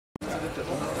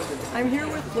I'm here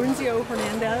with Florencio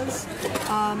Hernandez,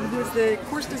 who is the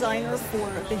course designer for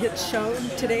the HITS show.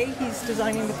 Today he's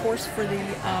designing the course for the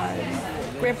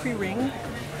Grand Prix ring.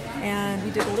 And we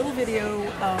did a little video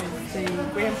of the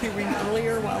Grand Prix ring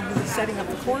earlier while he was setting up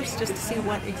the course just to see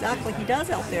what exactly he does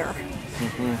out there.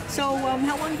 So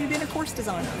how long have you been a course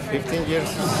designer? 15 years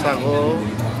ago,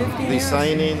 15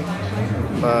 designing,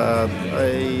 but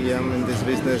I am in this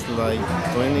business like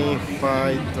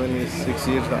 25, 26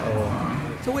 years ago.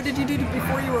 So what did you do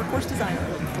before you were a course designer?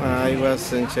 I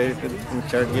was in charge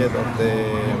of the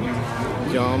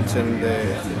jumps in the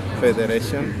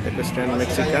Federation, Equestrian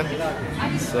Mexican.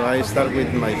 So I started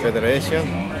with my federation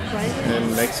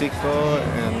in Mexico,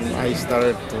 and I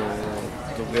started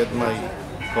to get my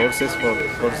courses for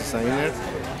course designers.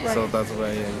 So that's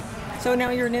why So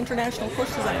now you're an international course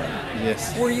designer?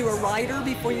 Yes. Were you a rider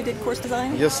before you did course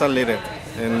design? Just a little,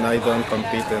 and I don't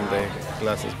compete in the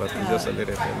classes, but just a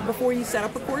little. Before you set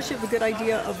up a course, you have a good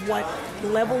idea of what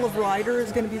level of rider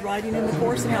is going to be riding in the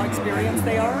course and how experienced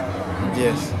they are?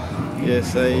 Yes.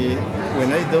 Yes,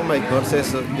 when I do my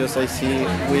courses, just I see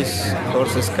which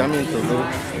courses coming to do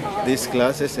these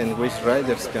classes and which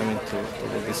riders coming to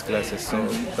do these classes. So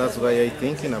that's why I'm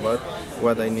thinking about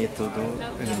what I need to do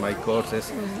in my courses,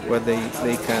 what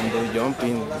they can do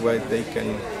jumping, what they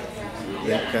can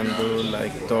do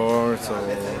like doors or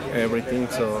everything.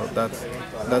 So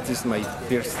that is my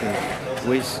first thing,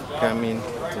 which coming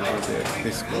to do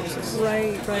these courses.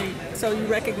 Right. So you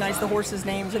recognize the horses'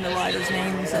 names and the riders'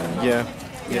 names, and yeah.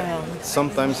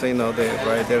 Sometimes I know the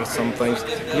riders. Sometimes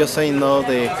just I know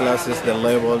the classes, the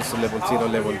levels, level 0,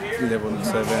 level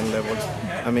 7 levels.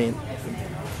 I mean,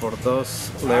 for those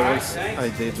levels, I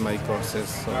did my courses,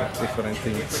 so different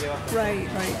things. Right.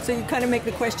 So you kind of make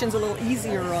the questions a little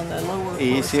easier on the lower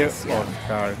Easier courses. or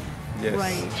hard, yes.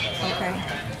 Right, okay.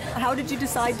 How did you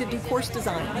decide to do course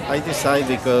design? I decided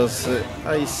because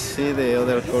I see the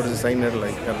other course designers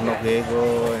like Carlos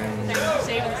Diego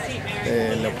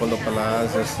and Leopoldo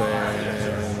Palacios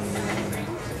and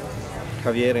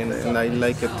Javier, and I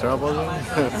like it traveling.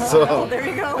 So there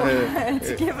you go. It's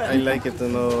a given. I like it to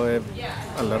know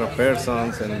a lot of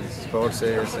persons and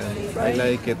horses, and I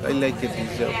like it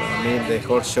this job. I mean the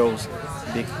horse shows,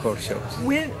 big horse shows.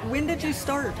 When did you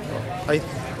start?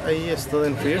 I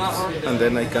studied first, and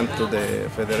then I came to the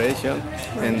federation,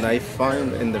 and I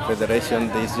found in the federation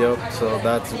this job, so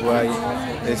that's why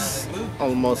it's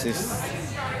almost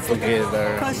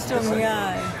together. Custom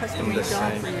made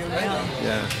job for you.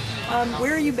 Yeah.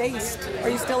 Where are you based? Are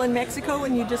you still in Mexico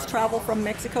and you just travel from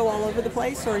Mexico all over the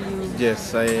place, or you?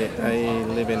 Yes, I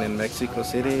live in Mexico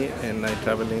City, and I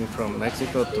traveling from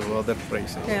Mexico to other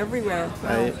places. Everywhere.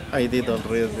 Wow. I did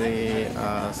already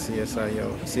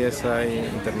CSI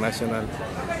International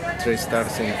 3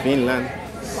 stars in Finland.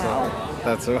 So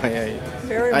that's why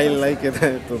I like it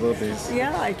to do this.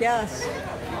 Yeah, I guess.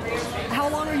 How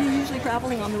long are you usually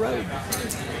traveling on the road?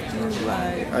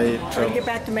 I try to get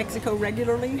back to Mexico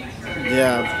regularly?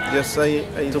 Yeah, just I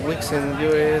 2 weeks in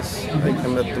US, I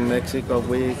come back to Mexico a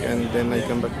week, and then I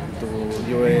come back to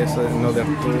US another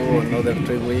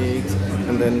 3 weeks,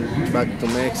 and then back to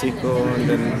Mexico, and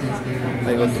then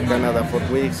I go to Canada 4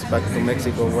 weeks, back to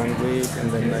Mexico 1 week,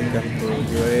 and then I come to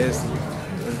US.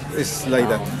 It's like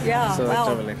that. Yeah, so wow.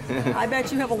 Traveling. I bet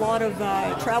you have a lot of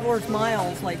traveler's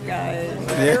miles, like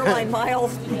airline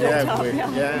miles built up.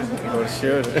 Yeah, for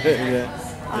sure.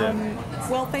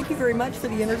 Well, thank you very much for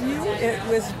the interview. It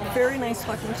was very nice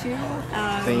talking to you.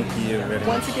 Thank you very much.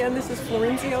 Once again, this is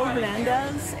Florencio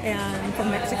Hernandez, and from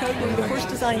Mexico, doing the course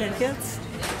design at HITS,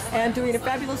 and doing a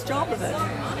fabulous job of it.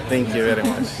 Thank you very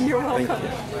much. You're welcome.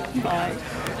 Thank you.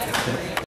 Bye.